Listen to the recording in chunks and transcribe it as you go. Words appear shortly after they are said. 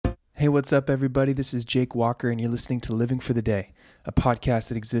Hey, what's up, everybody? This is Jake Walker, and you're listening to Living for the Day, a podcast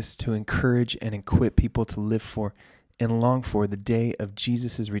that exists to encourage and equip people to live for and long for the day of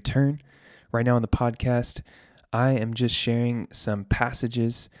Jesus' return. Right now on the podcast, I am just sharing some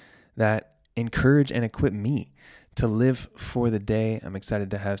passages that encourage and equip me to live for the day. I'm excited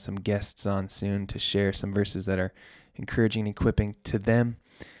to have some guests on soon to share some verses that are encouraging and equipping to them.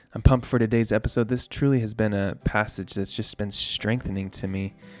 I'm pumped for today's episode. This truly has been a passage that's just been strengthening to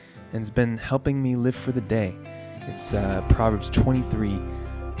me and has been helping me live for the day. It's Proverbs 23,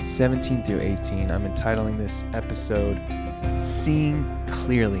 17 through 18. I'm entitling this episode, Seeing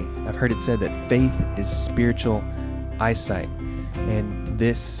Clearly. I've heard it said that faith is spiritual eyesight, and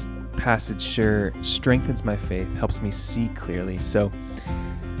this passage sure strengthens my faith, helps me see clearly. So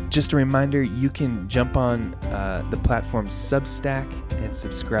just a reminder, you can jump on the platform Substack and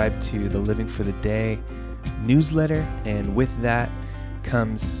subscribe to the Living for the Day newsletter, and with that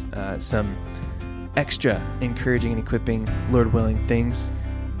comes some extra encouraging and equipping, Lord willing, things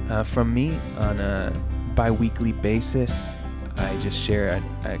from me on a bi-weekly basis. I just share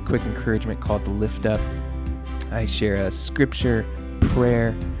a quick encouragement called the Lift Up. I share a scripture,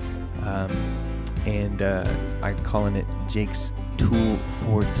 prayer, and I'm calling it Jake's Tool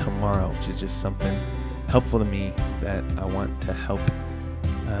for Tomorrow, which is just something helpful to me that I want to help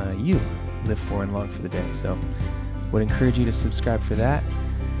you live for and long for the day. So would encourage you to subscribe for that.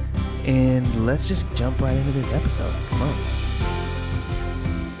 And let's just jump right into this episode. Come on.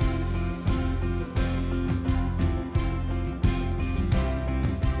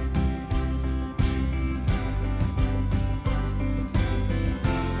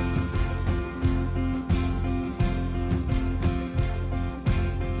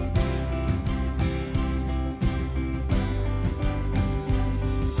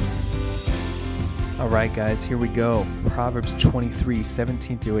 All right, guys, here we go. Proverbs 23,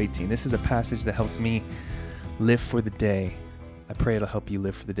 17 through 18. This is a passage that helps me live for the day. I pray it'll help you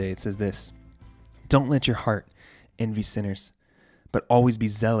live for the day. It says this: "Don't let your heart envy sinners, but always be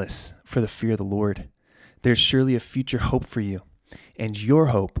zealous for the fear of the Lord. There's surely a future hope for you, and your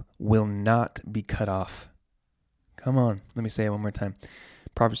hope will not be cut off." Come on, let me say it one more time.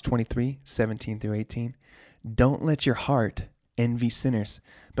 Proverbs 23, 17 through 18. "Don't let your heart envy sinners,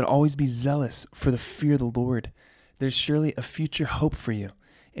 but always be zealous for the fear of the Lord. There's surely a future hope for you,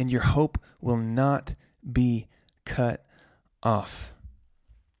 and your hope will not be cut off."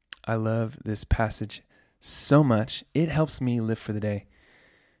 I love this passage so much. It helps me live for the day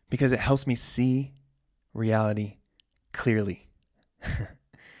because it helps me see reality clearly.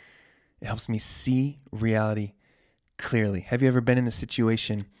 It helps me see reality clearly. Have you ever been in a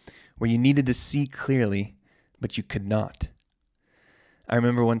situation where you needed to see clearly, but you could not? I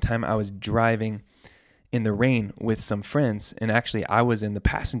remember one time I was driving in the rain with some friends, and actually I was in the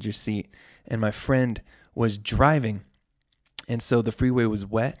passenger seat and my friend was driving. And so the freeway was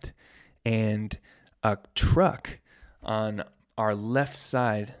wet, and a truck on our left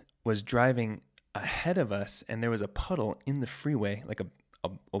side was driving ahead of us, and there was a puddle in the freeway, like a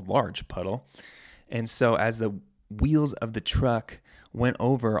large puddle. And so as the wheels of the truck went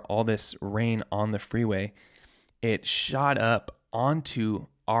over all this rain on the freeway, it shot up onto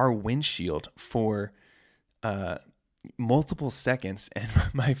our windshield for multiple seconds. And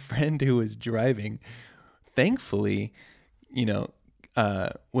my friend who was driving, thankfully,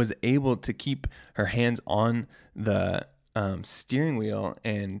 was able to keep her hands on the steering wheel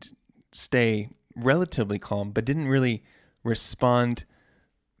and stay relatively calm, but didn't really respond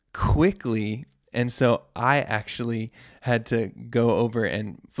quickly. And so I actually had to go over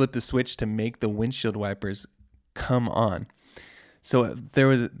and flip the switch to make the windshield wipers come on. So there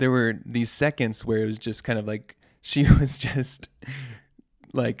were these seconds where it was just kind of like she was just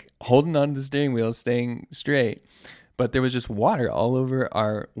like holding on to the steering wheel, staying straight, but there was just water all over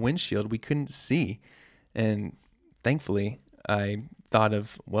our windshield. We couldn't see. And thankfully, I thought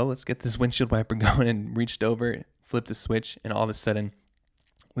of, well, let's get this windshield wiper going, and reached over, flipped the switch, and all of a sudden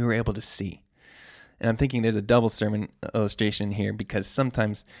we were able to see. And I'm thinking there's a double sermon illustration here, because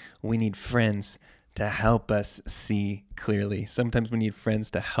sometimes we need friends to help us see clearly. Sometimes we need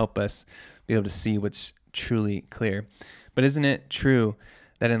friends to help us be able to see what's truly clear. But isn't it true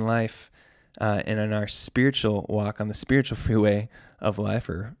that in life and in our spiritual walk, on the spiritual freeway of life,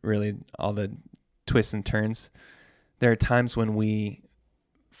 or really all the twists and turns, there are times when we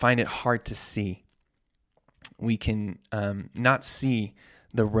find it hard to see. We can not see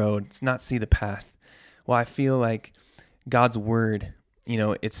the road, not see the path. Well, I feel like God's word,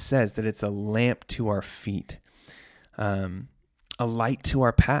 it says that it's a lamp to our feet, a light to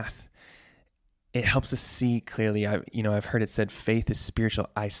our path. it helps us see clearly. I've heard it said faith is spiritual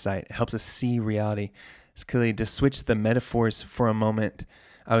eyesight. It helps us see reality. It's clearly. To switch the metaphors for a moment,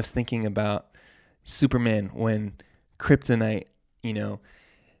 I was thinking about Superman when kryptonite,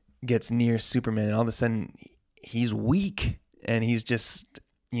 gets near Superman, and all of a sudden he's weak and he's just,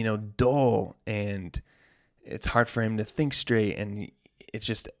 dull, and it's hard for him to think straight, and it's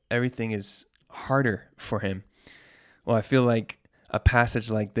just everything is harder for him. Well, I feel like a passage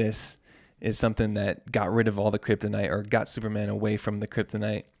like this is something that got rid of all the kryptonite, or got Superman away from the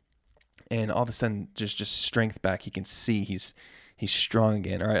kryptonite, and all of a sudden just strength back. He can see he's strong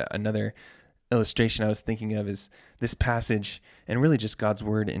again. Or another illustration I was thinking of is this passage, and really just God's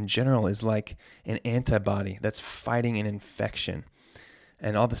word in general, is like an antibody that's fighting an infection.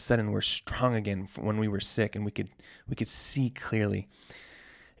 And all of a sudden we're strong again when we were sick, and we could see clearly.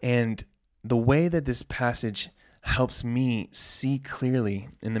 And the way that this passage helps me see clearly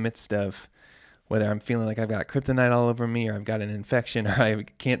in the midst of whether I'm feeling like I've got kryptonite all over me, or I've got an infection, or I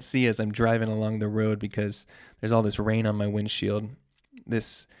can't see as I'm driving along the road because there's all this rain on my windshield.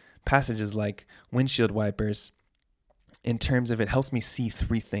 This passage is like windshield wipers in terms of it helps me see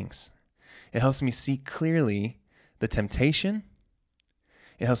three things. It helps me see clearly the temptation.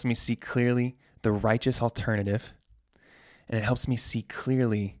 It helps me see clearly the righteous alternative. And it helps me see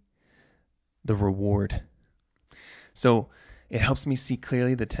clearly the reward. So it helps me see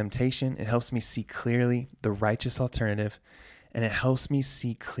clearly the temptation. It helps me see clearly the righteous alternative. And it helps me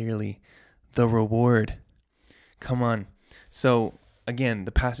see clearly the reward. Come on. So again,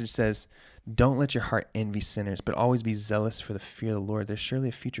 the passage says, don't let your heart envy sinners, but always be zealous for the fear of the Lord. There's surely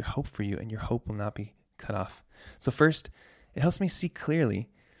a future hope for you, and your hope will not be cut off. So first, it helps me see clearly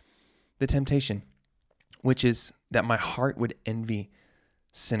the temptation, which is that my heart would envy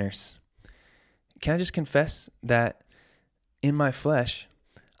sinners. Can I just confess that in my flesh,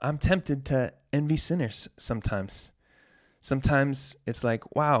 I'm tempted to envy sinners sometimes. Sometimes it's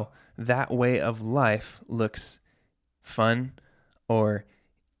like, wow, that way of life looks fun or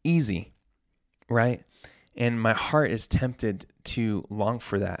easy, right? And my heart is tempted to long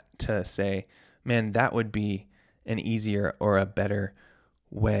for that, to say, man, that would be an easier or a better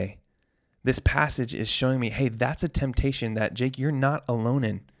way. This passage is showing me, hey, that's a temptation that, Jake, you're not alone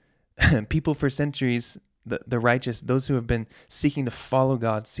in. People for centuries, the righteous, those who have been seeking to follow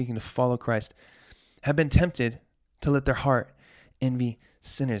God, seeking to follow Christ, have been tempted to let their heart envy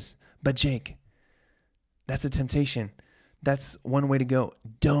sinners. But Jake, that's a temptation. That's one way to go.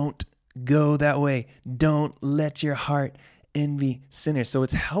 Don't go that way. Don't let your heart envy sinners. So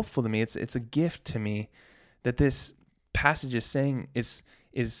it's helpful to me. It's a gift to me that this passage is saying is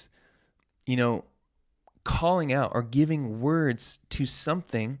calling out or giving words to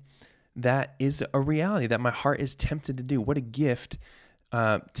something that is a reality that my heart is tempted to do. What a gift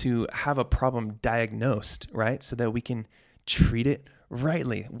to have a problem diagnosed, right? So that we can treat it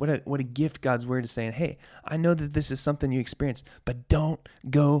rightly. What a gift God's word is saying, hey, I know that this is something you experience, but don't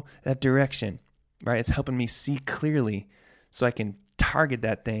go that direction, right? It's helping me see clearly so I can target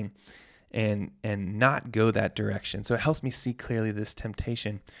that thing and not go that direction. So it helps me see clearly this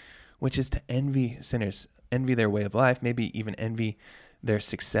temptation, which is to envy sinners, envy their way of life, maybe even envy their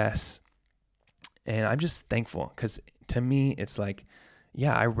success. And I'm just thankful because to me, it's like,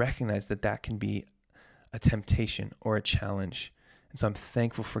 yeah, I recognize that can be a temptation or a challenge. And so I'm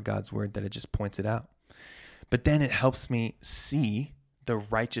thankful for God's word that it just points it out. But then it helps me see the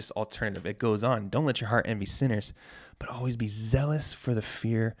righteous alternative. It goes on, don't let your heart envy sinners, but always be zealous for the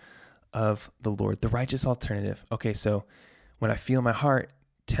fear of the Lord. The righteous alternative. Okay, so when I feel my heart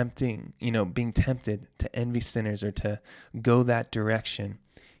being tempted to envy sinners or to go that direction,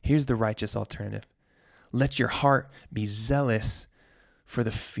 here's the righteous alternative. Let your heart be zealous for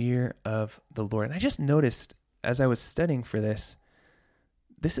the fear of the Lord. And I just noticed as I was studying for this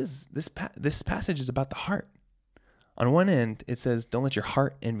passage is about the heart. On one end, it says, don't let your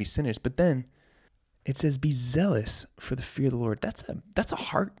heart envy sinners. But then it says, be zealous for the fear of the Lord. That's a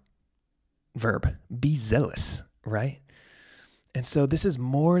heart verb. Be zealous, right? And so this is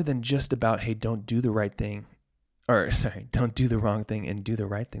more than just about, hey, don't do the right thing. Don't do the wrong thing and do the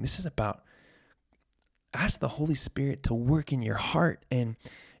right thing. This is about ask the Holy Spirit to work in your heart and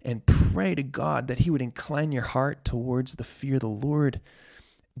pray to God that he would incline your heart towards the fear of the Lord.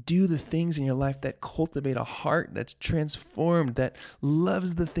 Do the things in your life that cultivate a heart that's transformed, that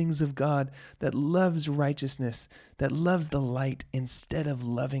loves the things of God, that loves righteousness, that loves the light instead of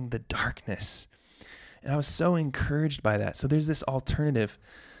loving the darkness. And I was so encouraged by that. So there's this alternative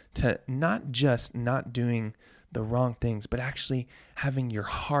to not just not doing the wrong things, but actually having your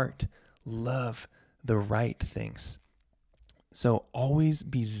heart love the right things. So always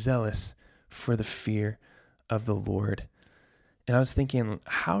be zealous for the fear of the Lord. And I was thinking,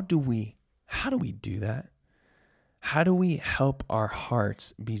 how do we do that? How do we help our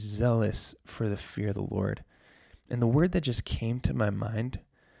hearts be zealous for the fear of the Lord? And the word that just came to my mind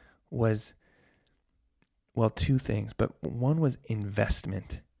was, well, two things, but one was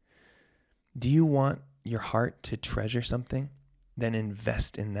investment. Do you want your heart to treasure something? Then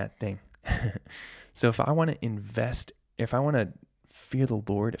invest in that thing. So if I want to invest, if I want to fear the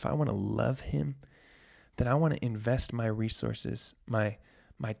Lord, if I want to love him, then I want to invest my resources, my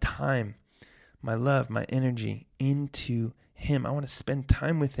time, my love, my energy into him. I want to spend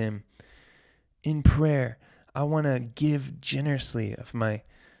time with him in prayer. I want to give generously of my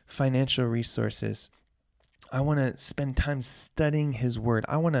financial resources. I want to spend time studying his word.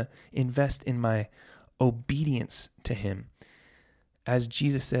 I want to invest in my obedience to him. As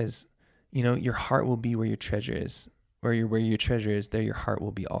Jesus says, your heart will be where your treasure is. Where your treasure is, there your heart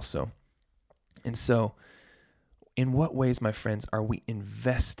will be also. And so, in what ways, my friends, are we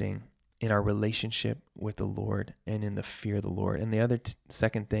investing in our relationship with the Lord and in the fear of the Lord? And the other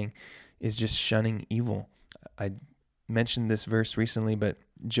second thing is just shunning evil. I mentioned this verse recently, but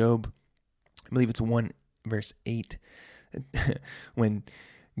Job, I believe it's 1 verse 8, when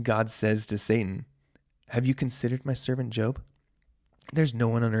God says to Satan, "Have you considered my servant Job? There's no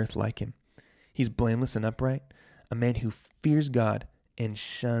one on earth like him. He's blameless and upright, a man who fears God and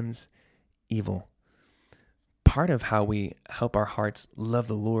shuns evil." Part of how we help our hearts love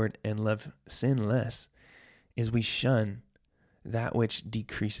the Lord and love sin less is we shun that which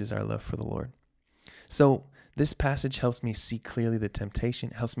decreases our love for the Lord. So this passage helps me see clearly the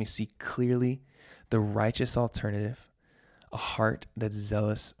temptation, helps me see clearly the righteous alternative, a heart that's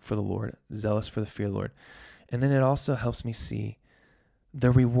zealous for the Lord, zealous for the fear of the Lord. And then it also helps me see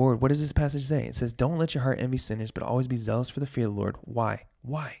the reward. What does this passage say? It says, don't let your heart envy sinners, but always be zealous for the fear of the Lord. Why?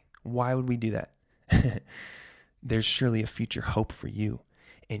 Why would we do that? There's surely a future hope for you,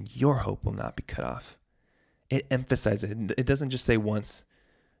 and your hope will not be cut off. It emphasizes it. It doesn't just say once,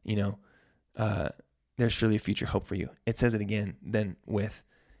 there's surely a future hope for you. It says it again, then with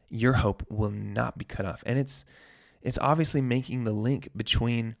your hope will not be cut off. And it's obviously making the link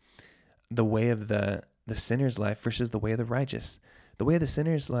between the way of the sinner's life versus the way of the righteous. The way of the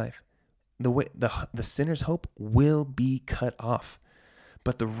sinner's life, the sinner's hope will be cut off,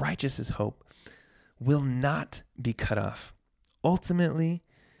 but the righteous's hope will not be cut off. Ultimately,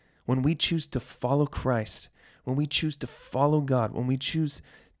 when we choose to follow Christ, when we choose to follow God, when we choose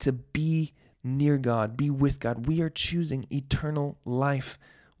to be near God, be with God, we are choosing eternal life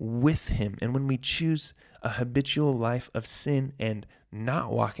with him. And when we choose a habitual life of sin and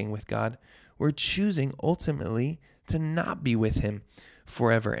not walking with God, we're choosing ultimately to not be with him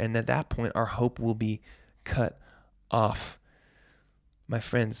forever. And at that point, our hope will be cut off. My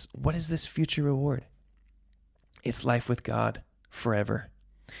friends, what is this future reward? It's life with God forever.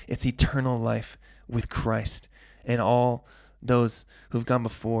 It's eternal life with Christ and all those who've gone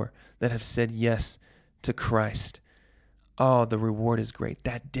before that have said yes to Christ. Oh, the reward is great.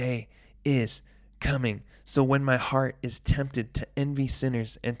 That day is coming. So when my heart is tempted to envy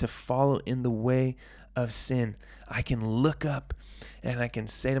sinners and to follow in the way of sin, I can look up and I can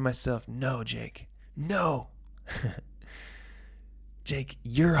say to myself, no, Jake, no. Jake,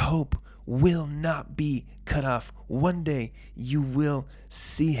 your hope will not be cut off. One day you will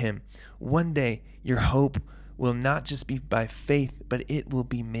see him. One day your hope will not just be by faith, but it will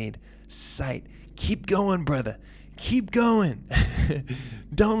be made sight. Keep going, brother. Keep going.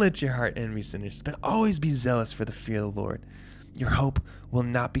 Don't let your heart envy sinners, but always be zealous for the fear of the Lord. Your hope will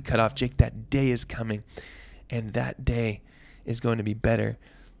not be cut off. Jake, that day is coming, and that day is going to be better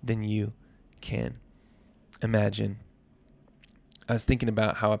than you can imagine. I was thinking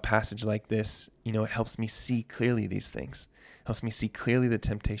about how a passage like this, it helps me see clearly these things. It helps me see clearly the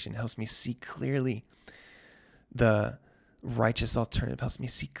temptation. It helps me see clearly the righteous alternative. It helps me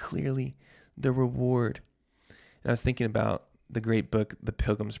see clearly the reward. And I was thinking about the great book, The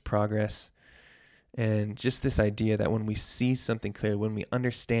Pilgrim's Progress, and just this idea that when we see something clear, when we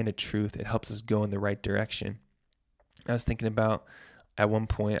understand a truth, it helps us go in the right direction. I was thinking about, at one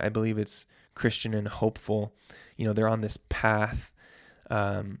point, I believe it's Christian and Hopeful, they're on this path,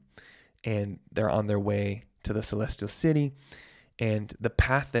 and they're on their way to the celestial city, and the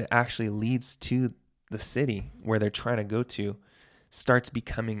path that actually leads to the city where they're trying to go to starts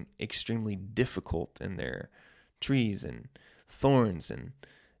becoming extremely difficult, and there are trees and thorns, and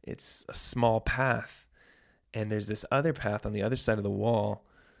it's a small path, and there's this other path on the other side of the wall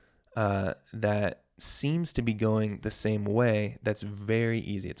that seems to be going the same way. That's very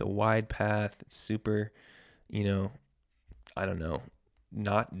easy. It's a wide path. It's super, I don't know,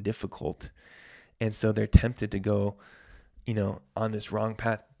 not difficult. And so they're tempted to go, on this wrong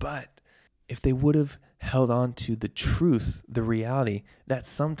path. But if they would have held on to the truth, the reality that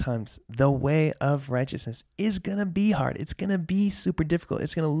sometimes the way of righteousness is going to be hard. It's going to be super difficult.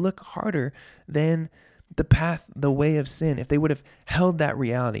 It's going to look harder than the path, the way of sin. If they would have held that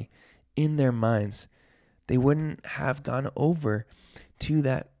reality in their minds, they wouldn't have gone over to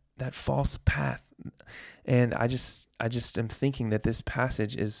that false path. And I just am thinking that this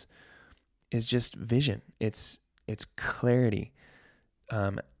passage is just vision. It's clarity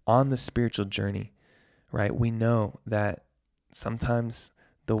on the spiritual journey, right? We know that sometimes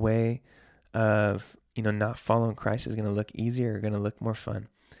the way of not following Christ is going to look easier or going to look more fun.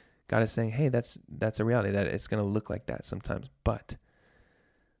 God is saying, hey, that's a reality, that it's going to look like that sometimes. But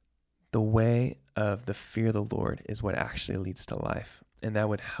the way of the fear of the Lord is what actually leads to life. And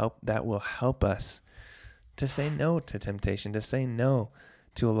that will help us to say no to temptation, to say no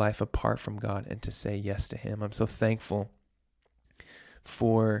to a life apart from God, and to say yes to Him. I'm so thankful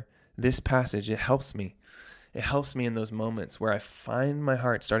for this passage. It helps me. It helps me in those moments where I find my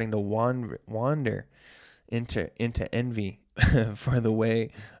heart starting to wander into envy for the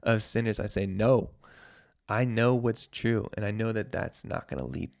way of sinners. I say, no, I know what's true, and I know that that's not going to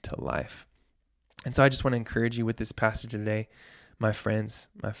lead to life. And so I just want to encourage you with this passage today, my friends,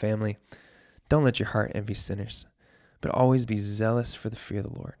 my family. Don't let your heart envy sinners, but always be zealous for the fear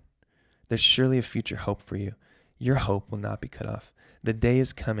of the Lord. There's surely a future hope for you. Your hope will not be cut off. The day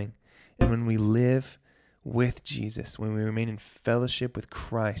is coming, and when we live with Jesus, when we remain in fellowship with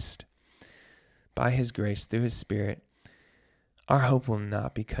Christ, by His grace, through His Spirit, our hope will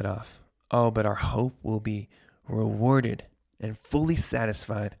not be cut off. Oh, but our hope will be rewarded and fully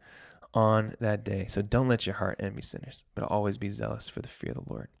satisfied on that day. So don't let your heart envy sinners, but always be zealous for the fear of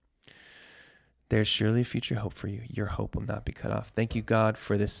the Lord. There's surely a future hope for you. Your hope will not be cut off. Thank you, God,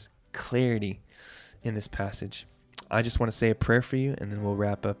 for this clarity in this passage. I just want to say a prayer for you, and then we'll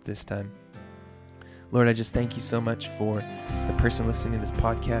wrap up this time. Lord, I just thank you so much for the person listening to this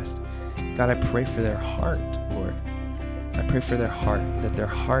podcast. God, I pray for their heart, Lord. I pray for their heart, that their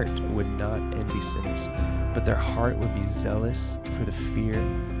heart would not envy sinners, but their heart would be zealous for the fear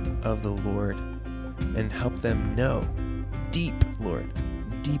of the Lord, and help them know deep, Lord,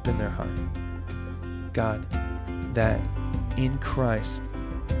 deep in their heart, God, that in Christ,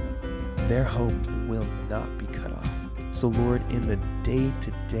 their hope will not be cut off. So Lord, in the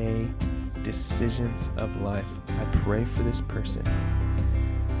day-to-day decisions of life, I pray for this person,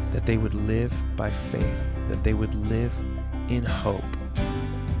 that they would live by faith, that they would live in hope,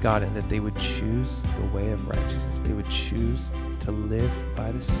 God, and that they would choose the way of righteousness. They would choose to live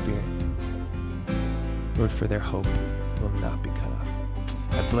by the Spirit. Lord, for their hope will not be cut off.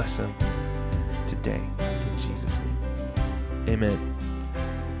 I bless them today in Jesus' name. Amen.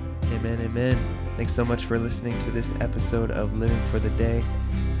 Amen, amen. Thanks so much for listening to this episode of Living for the Day.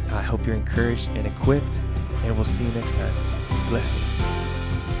 I hope you're encouraged and equipped, and we'll see you next time. Blessings.